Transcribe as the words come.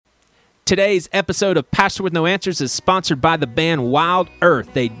Today's episode of Pastor with No Answers is sponsored by the band Wild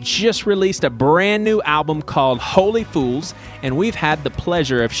Earth. They just released a brand new album called Holy Fools, and we've had the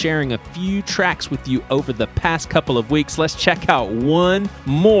pleasure of sharing a few tracks with you over the past couple of weeks. Let's check out one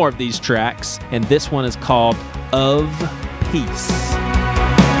more of these tracks, and this one is called Of Peace.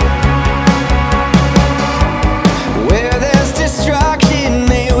 Where there's destruction,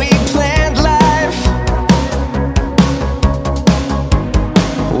 may we plant life.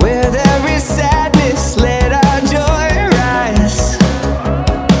 Where there is sadness, let our joy rise.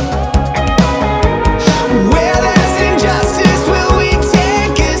 Where there's injustice, will we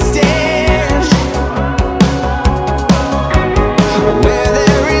take a stand? Where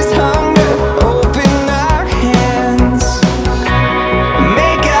there is hunger, open our hands.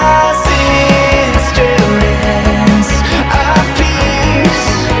 Make us instruments of peace.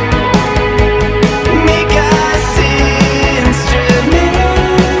 Make us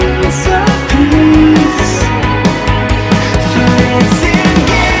instruments of peace. For it's in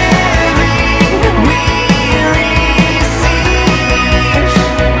giving we receive.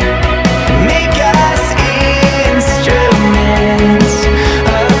 Make us instruments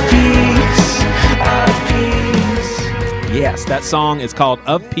of peace, of peace. Yes, that song is called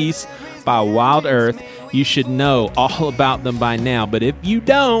Of Peace by Wild Earth. You should know all about them by now, but if you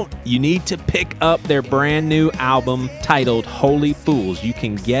don't, you need to pick up their brand new album titled Holy Fools. You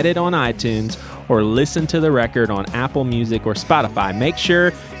can get it on iTunes or listen to the record on Apple Music or Spotify. Make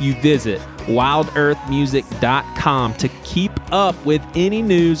sure you visit wildearthmusic.com to keep up with any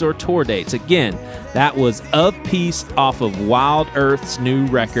news or tour dates. Again, that was Of Peace off of Wild Earth's new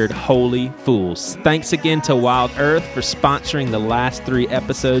record, Holy Fools. Thanks again to Wild Earth for sponsoring the last 3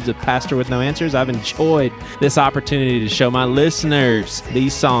 episodes of Pastor with No Answers. I've enjoyed this opportunity to show my listeners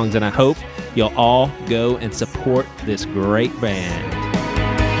these songs, and I hope you'll all go and support this great band.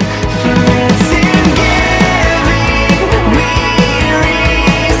 For it's in giving we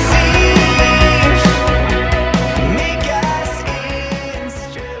receive. Make us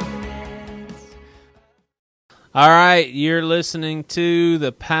instruments. All right, you're listening to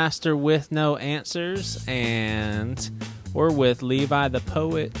the Pastor with No Answers, and we're with Levi the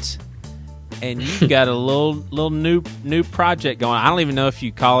Poet, and you've got a little new project going. I don't even know if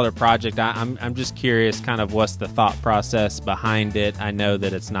you call it a project. I'm just curious, kind of what's the thought process behind it. I know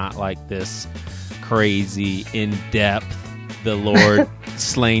that it's not like this crazy in-depth. The Lord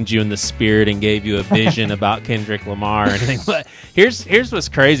slain you in the spirit and gave you a vision about Kendrick Lamar or anything. But here's what's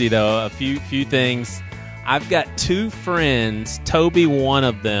crazy though. A few things. I've got 2 friends, Toby one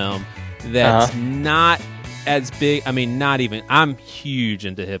of them, that's not as big. I mean, not even. I'm huge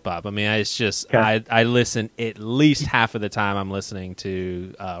into hip hop. I mean, it's just I listen at least half of the time I'm listening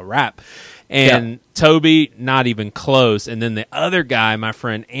to rap, and Toby not even close. And then the other guy, my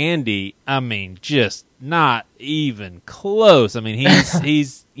friend Andy, I mean, just not even close. I mean,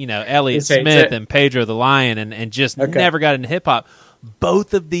 he's Elliott Smith and Pedro the Lion, and just never got into hip hop.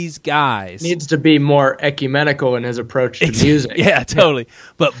 Both of these guys needs to be more ecumenical in his approach to music. Yeah, totally.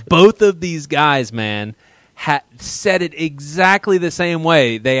 But both of these guys, man, said it exactly the same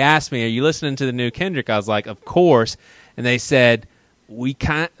way. They asked me, "Are you listening to the new Kendrick?" I was like, "Of course." And they said, "We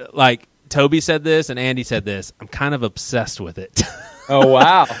Toby said this and Andy said this. I'm kind of obsessed with it." Oh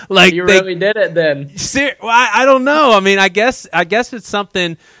wow! You really did it then. I don't know. I mean, I guess it's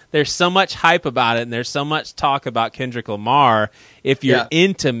something. There's so much hype about it, and there's so much talk about Kendrick Lamar. If you're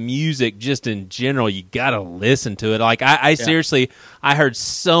into music just in general, you gotta listen to it. Like I seriously, I heard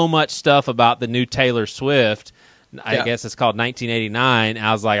so much stuff about the new Taylor Swift. I guess it's called 1989.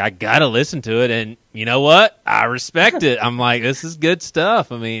 I was like, I gotta listen to it, and you know what? I respect it. I'm like, this is good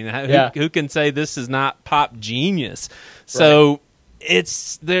stuff. I mean, who can say this is not pop genius? So.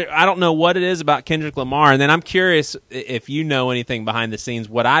 It's there. I don't know what it is about Kendrick Lamar, and then I'm curious if you know anything behind the scenes.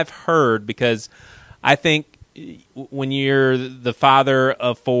 What I've heard, because I think when you're the father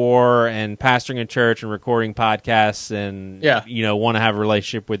of 4 and pastoring a church and recording podcasts, and want to have a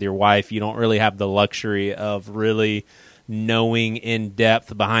relationship with your wife, you don't really have the luxury of really knowing in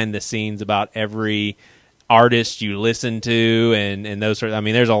depth behind the scenes about every artist you listen to and those sort of, I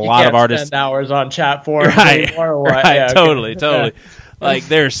mean, there's a lot of artists. Spend hours on chat forums anymore, or what? Right, totally. Like,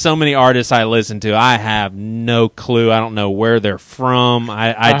 there's so many artists I listen to. I have no clue. I don't know where they're from.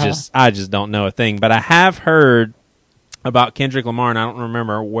 I just don't know a thing. But I have heard about Kendrick Lamar, and I don't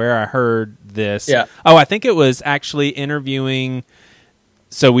remember where I heard this. Yeah. Oh, I think it was actually interviewing.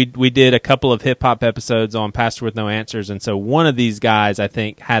 So we did a couple of hip hop episodes on Pastor with No Answers, and so one of these guys, I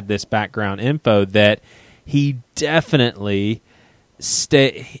think, had this background info that he definitely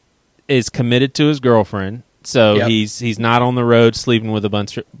is committed to his girlfriend. So he's not on the road sleeping with a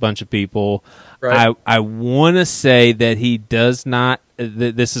bunch of people. Right. I want to say that he does not.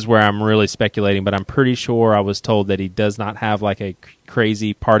 This is where I'm really speculating, but I'm pretty sure I was told that he does not have like a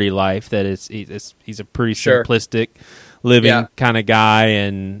crazy party life. That he's a pretty simplistic living kind of guy,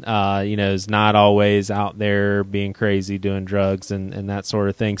 and is not always out there being crazy, doing drugs and that sort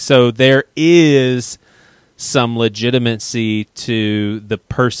of thing. So there is some legitimacy to the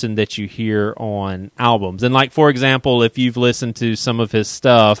person that you hear on albums. And like, for example, if you've listened to some of his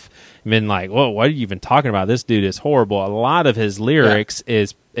stuff and been like, whoa, what are you even talking about? This dude is horrible. A lot of his lyrics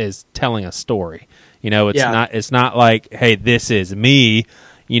is telling a story. It's not like, hey, this is me.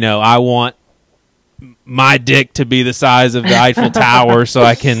 I want my dick to be the size of the Eiffel Tower so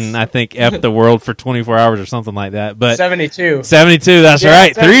I think F the world for 24 hours or something like that. But 72, that's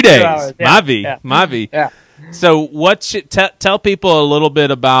right. 3 days. Hours. My V. Yeah. So tell people a little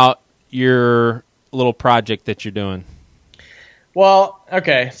bit about your little project that you're doing. Well,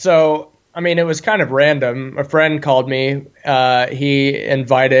 okay. So, it was kind of random. A friend called me. He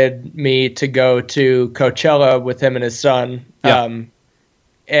invited me to go to Coachella with him and his son. Yeah.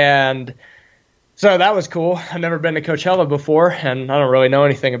 And so that was cool. I've never been to Coachella before, and I don't really know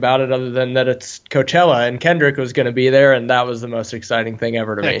anything about it other than that it's Coachella, and Kendrick was going to be there, and that was the most exciting thing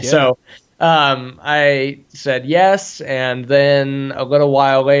ever to me. Yeah. So I said yes, and then a little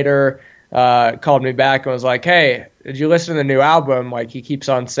while later called me back and was like, hey, did you listen to the new album? Like, he keeps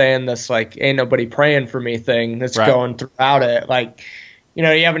on saying this, like, ain't nobody praying for me thing that's going throughout it. Like, you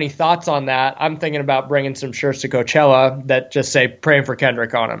have any thoughts on that? I'm thinking about bringing some shirts to Coachella that just say praying for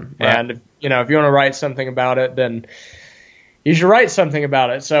Kendrick on them. Right. And, if you want to write something about it, then you should write something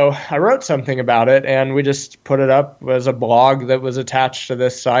about it. So I wrote something about it, and we just put it up as a blog that was attached to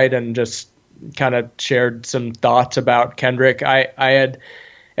this site and just kind of shared some thoughts about Kendrick. I had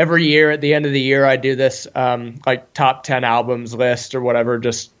every year at the end of the year, I do this like top 10 albums list or whatever,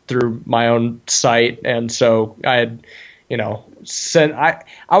 just through my own site. And so I had, sent, I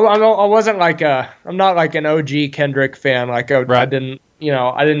wasn't like I'm not like an OG Kendrick fan. Like I didn't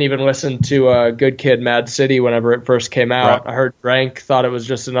even listen to Good Kid, Mad City whenever it first came out. Right. I heard Drank, thought it was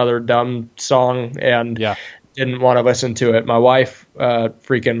just another dumb song, and didn't want to listen to it. My wife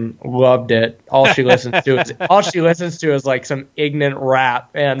freaking loved it. All she listens to is like some ignorant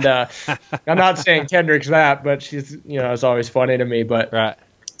rap. And I'm not saying Kendrick's that, but she's it's always funny to me. But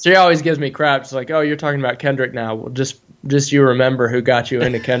she always gives me crap. She's like, "Oh, you're talking about Kendrick now. Well, just you remember who got you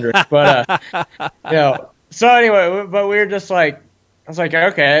into Kendrick." But so anyway, but we were just like, I was like,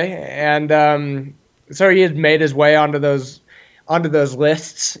 okay, and so he had made his way onto those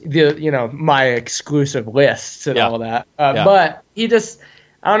lists, my exclusive lists and all that. But he just,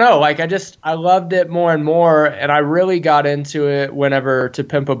 I don't know, like I loved it more and more, and I really got into it whenever To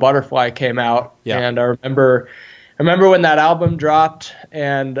Pimp a Butterfly came out. Yeah. And I remember when that album dropped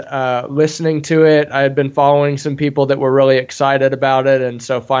and listening to it. I had been following some people that were really excited about it, and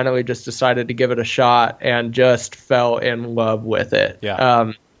so finally just decided to give it a shot and just fell in love with it.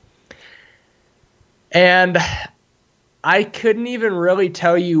 Yeah. And I couldn't even really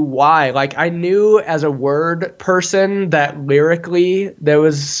tell you why. Like, I knew as a word person that lyrically there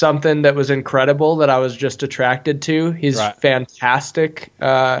was something that was incredible that I was just attracted to. He's fantastic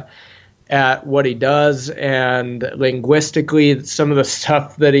at what he does, and linguistically, some of the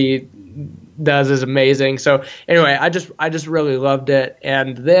stuff that he does is amazing. So anyway, I just really loved it.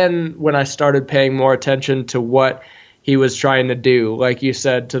 And then when I started paying more attention to what he was trying to do, like you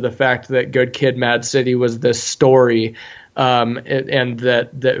said, to the fact that Good Kid, Mad City was this story, and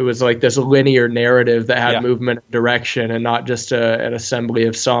that it was like this linear narrative that had movement and direction and not just an assembly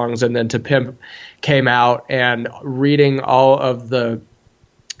of songs. And then To Pimp came out, and reading all of the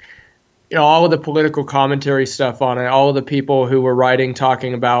political commentary stuff on it, all of the people who were writing,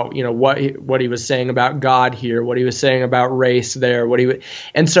 talking about, what he was saying about God here, what he was saying about race there,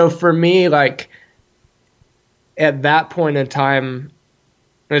 and so for me, like, at that point in time,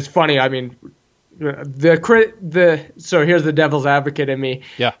 and it's funny, I mean, so here's the devil's advocate in me.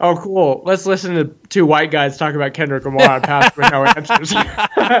 Yeah. Oh, cool. Let's listen to two white guys talk about Kendrick Lamar on Past with No Answers. Why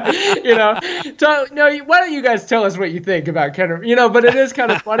don't you guys tell us what you think about Kendrick? But it is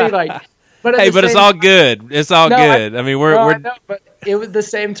kind of funny, like. But it's all good. It's all good. I mean, we're. I know, but it was the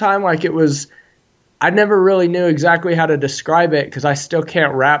same time, like, it was. I never really knew exactly how to describe it because I still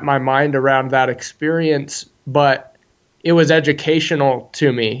can't wrap my mind around that experience. But it was educational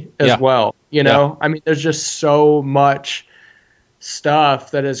to me as well. I mean, there's just so much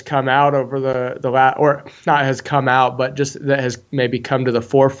stuff that has come out over the last, or not has come out, but just that has maybe come to the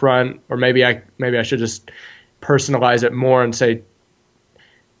forefront, or maybe I should just personalize it more and say,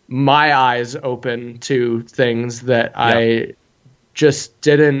 my eyes open to things that I just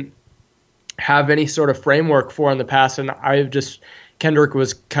didn't have any sort of framework for in the past. And Kendrick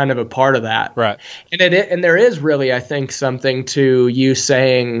was kind of a part of that. Right. And there is really, I think, something to you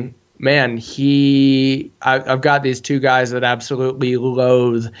saying, man, I've got these two guys that absolutely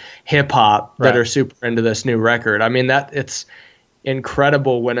loathe hip hop that are super into this new record. I mean, it's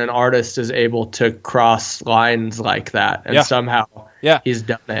incredible when an artist is able to cross lines like that, and somehow he's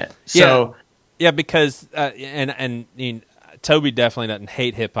done it. So because and Toby definitely doesn't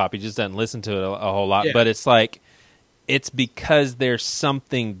hate hip hop. He just doesn't listen to it a whole lot. But it's like, it's because there's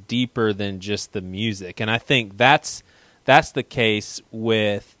something deeper than just the music, and I think that's the case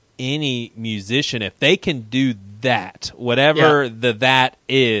with any musician. If they can do that, whatever that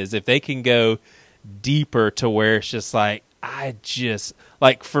is, if they can go deeper to where it's just like,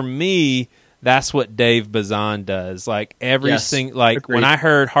 for me, that's what Dave Bazan does. Like every when I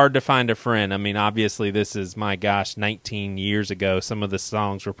heard Hard to Find a Friend, I mean, obviously this is, 19 years ago. Some of the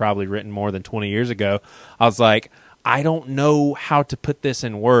songs were probably written more than 20 years ago. I was like, I don't know how to put this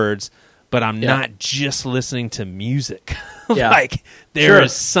in words, but I'm not just listening to music. Like there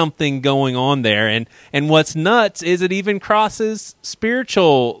is something going on there. And what's nuts is it even crosses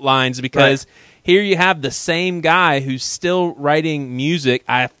spiritual lines, because here you have the same guy who's still writing music.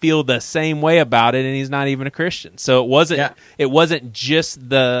 I feel the same way about it, and he's not even a Christian. So it wasn't just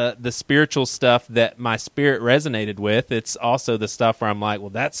the spiritual stuff that my spirit resonated with. It's also the stuff where I'm like, well,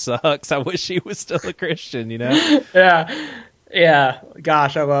 that sucks. I wish he was still a Christian, you know? Yeah.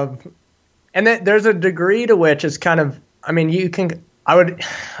 Gosh, I love. And there's a degree to which it's kind of, I mean, I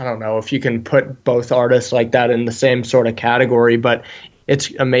don't know if you can put both artists like that in the same sort of category, but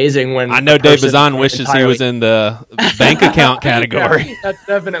it's amazing when I know Dave Bazan wishes he was in the bank account category. That's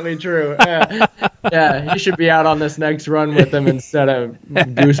definitely true. He should be out on this next run with him instead of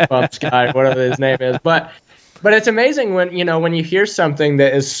Goosebumps guy, whatever his name is. But it's amazing when you hear something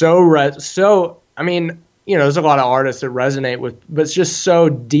that is so. I mean, there's a lot of artists that resonate with, but it's just so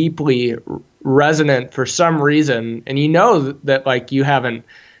deeply resonant for some reason, and that like you haven't.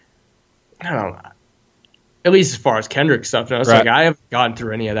 I don't know. At least as far as Kendrick stuff goes, like I haven't gone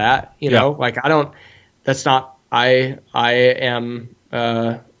through any of that, like I don't, that's not, I am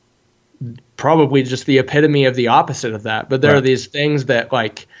probably just the epitome of the opposite of that. But there are these things that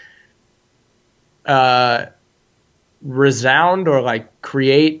like resound or like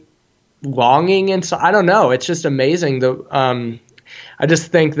create longing. And so I don't know. It's just amazing. I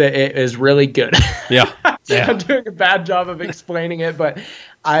just think that it is really good. I'm doing a bad job of explaining it, but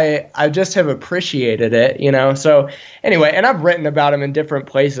I just have appreciated it, So anyway, and I've written about him in different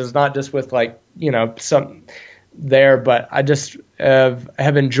places, not just with like, some there, but I just have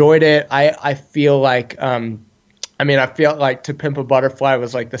enjoyed it. I feel like, I feel like To Pimp a Butterfly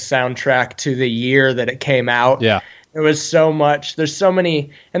was like the soundtrack to the year that it came out. Yeah. There was so much, there's so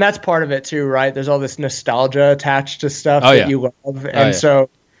many, and that's part of it too, right? There's all this nostalgia attached to stuff that you love. And so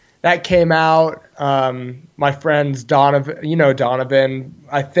that came out. My friends Donovan,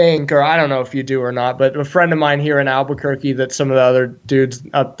 I think, or I don't know if you do or not, but a friend of mine here in Albuquerque that some of the other dudes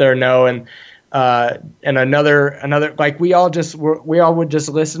up there know, and another like we all would just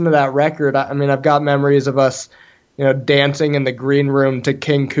listen to that record. I mean, I've got memories of us, dancing in the green room to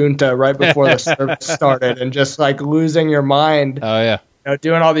King Kunta right before the service started, and just like losing your mind. Oh yeah.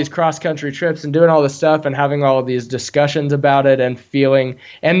 Doing all these cross-country trips and doing all this stuff and having all of these discussions about it and feeling,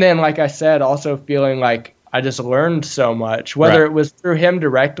 and then, like I said, also feeling like I just learned so much, whether it was through him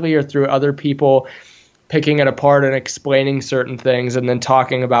directly or through other people picking it apart and explaining certain things and then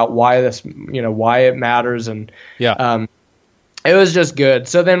talking about why it matters. And it was just good.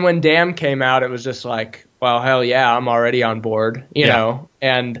 So then when Damn came out, it was just like, well, hell yeah, I'm already on board, you know,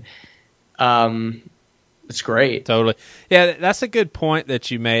 and it's great. Totally. Yeah, that's a good point that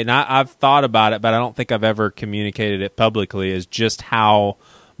you made. And I've thought about it, but I don't think I've ever communicated it publicly, is just how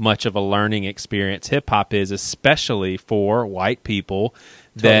much of a learning experience hip-hop is, especially for white people.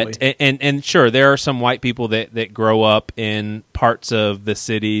 That totally. And sure, there are some white people that grow up in parts of the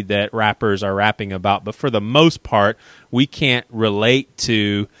city that rappers are rapping about, but for the most part, we can't relate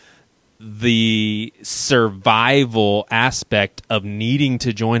to the survival aspect of needing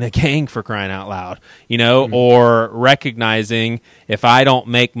to join a gang, for crying out loud, or recognizing if I don't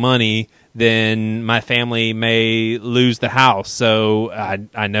make money, then my family may lose the house. So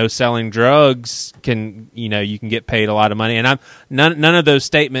I know selling drugs you can get paid a lot of money. And none of those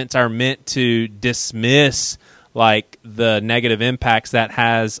statements are meant to dismiss like the negative impacts that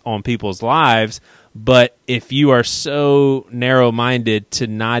has on people's lives. But if you are so narrow-minded to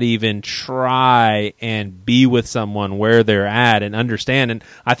not even try and be with someone where they're at and understand, and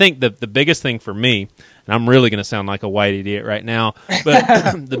I think the biggest thing for me, and I'm really going to sound like a white idiot right now, but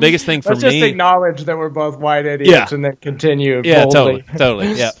the biggest thing for Let's me... just acknowledge that we're both white idiots and then continue Yeah, boldly.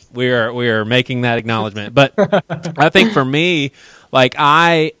 totally. Yeah, we are making that acknowledgement. But I think for me, like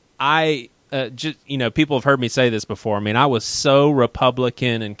I just, people have heard me say this before. I mean, I was so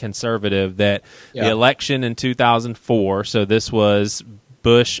Republican and conservative that the election in 2004, so this was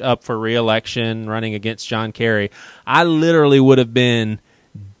Bush up for re-election running against John Kerry, I literally would have been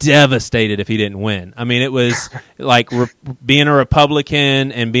devastated if he didn't win. I mean, it was like being a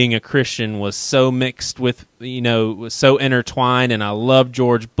Republican and being a Christian was so mixed with, was so intertwined, and I love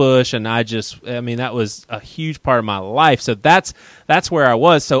George Bush, and that was a huge part of my life. So that's where I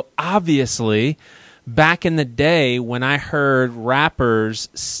was. So obviously, back in the day when I heard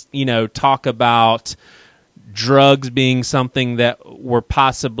rappers, talk about drugs being something that were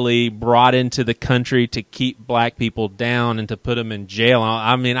possibly brought into the country to keep black people down and to put them in jail.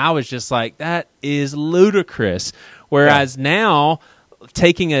 I mean, I was just like, that is ludicrous. Whereas now,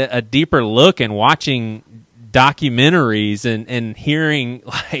 taking a deeper look and watching documentaries and hearing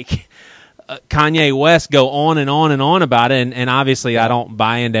like Kanye West go on and on and on about it, and obviously I don't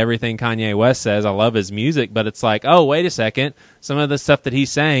buy into everything Kanye West says. I love his music, but it's like, oh, wait a second. Some of the stuff that he's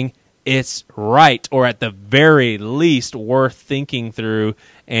saying, it's right, or at the very least worth thinking through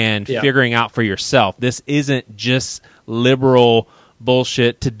and figuring out for yourself. This isn't just liberal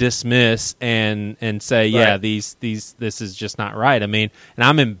bullshit to dismiss and say, this is just not right. I mean, and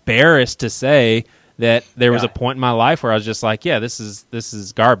I'm embarrassed to say that there was a point in my life where I was just like, this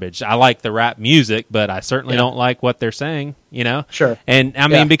is garbage. I like the rap music, but I certainly don't like what they're saying, Sure. And I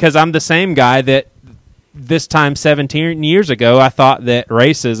mean, because I'm the same guy that this time 17 years ago, I thought that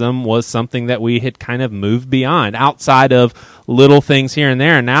racism was something that we had kind of moved beyond outside of little things here and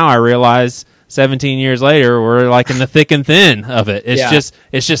there. And now I realize 17 years later, we're like in the thick and thin of it.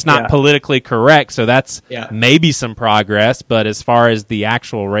 It's just not politically correct. So that's maybe some progress. But as far as the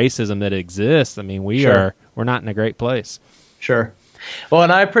actual racism that exists, I mean, we're not in a great place. Sure. Well,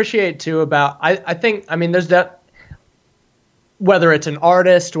 and I appreciate too I think there's that, whether it's an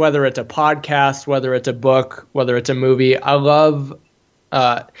artist, whether it's a podcast, whether it's a book, whether it's a movie, I love,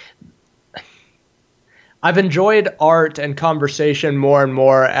 I've enjoyed art and conversation more and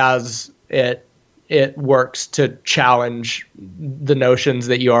more as it works to challenge the notions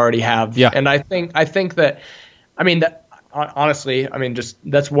that you already have. Yeah. And I think that, honestly, just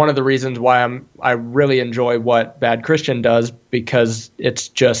that's one of the reasons why I really enjoy what Bad Christian does, because it's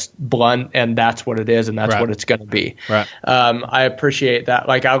just blunt and that's what it is and that's what it's going to be. Right. I appreciate that.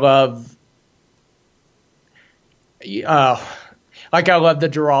 Like I love the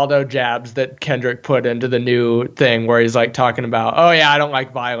Geraldo jabs that Kendrick put into the new thing where he's like talking about, I don't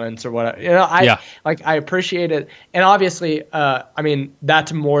like violence or whatever. I appreciate it. And obviously,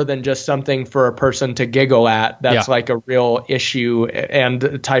 that's more than just something for a person to giggle at. That's like a real issue and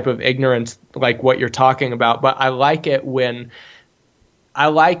a type of ignorance like what you're talking about. But I like it when I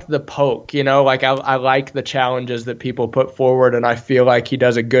like the poke, I like the challenges that people put forward. And I feel like he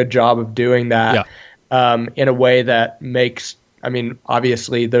does a good job of doing that in a way that makes,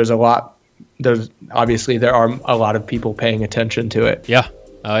 obviously there are a lot of people paying attention to it. Yeah.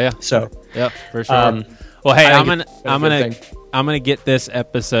 Oh yeah. So yeah, for sure. Well, hey, I'm gonna get this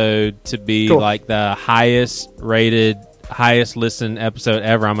episode to be like the highest rated, highest listened episode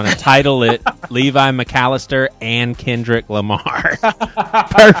ever. I'm gonna title it Levi McAllister and Kendrick Lamar.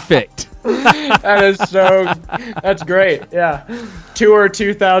 Perfect. That's great. Yeah. Tour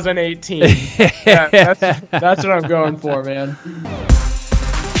 2018. That's what I'm going for, man.